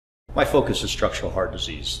My focus is structural heart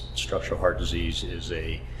disease. Structural heart disease is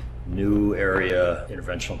a new area,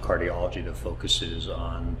 interventional cardiology, that focuses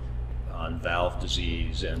on valve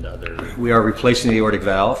disease and other. We are replacing the aortic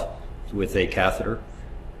valve with a catheter,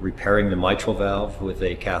 repairing the mitral valve with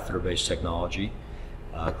a catheter-based technology,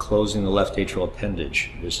 closing the left atrial appendage.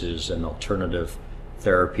 This is an alternative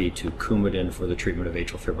therapy to Coumadin for the treatment of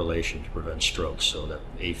atrial fibrillation to prevent strokes, so that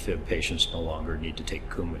afib patients no longer need to take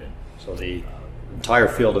Coumadin. So the entire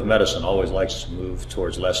field of medicine always likes to move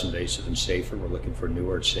towards less invasive and safer. We're looking for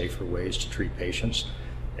newer, safer ways to treat patients,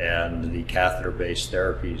 and the catheter-based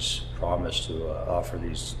therapies promise to offer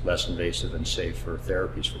these less invasive and safer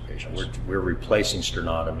therapies for patients. We're replacing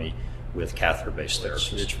sternotomy with catheter-based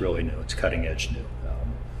therapies. It's really new. It's cutting-edge new.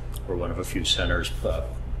 We're one of a few centers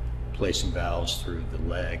placing valves through the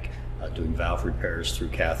leg, doing valve repairs through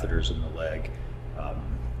catheters in the leg,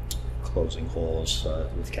 closing holes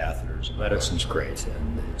with catheters. Medicine's great,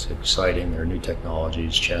 and it's exciting. There are new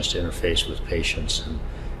technologies, chance to interface with patients,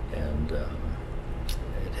 and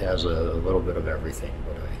it has a little bit of everything.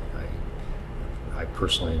 But I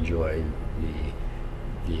personally enjoy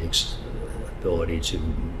the ability to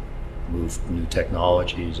move new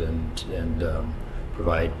technologies and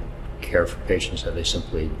provide care for patients that they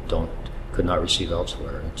simply could not receive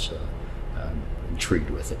elsewhere. I'm intrigued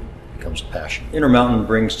with it. It becomes a passion. Intermountain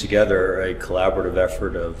brings together a collaborative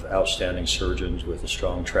effort of outstanding surgeons with a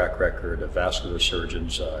strong track record of vascular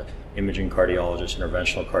surgeons, imaging cardiologists,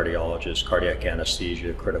 interventional cardiologists, cardiac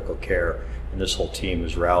anesthesia, critical care, and this whole team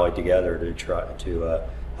has rallied together to try to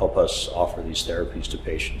help us offer these therapies to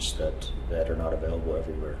patients that are not available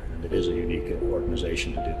everywhere. And it is a unique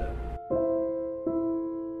organization to do that.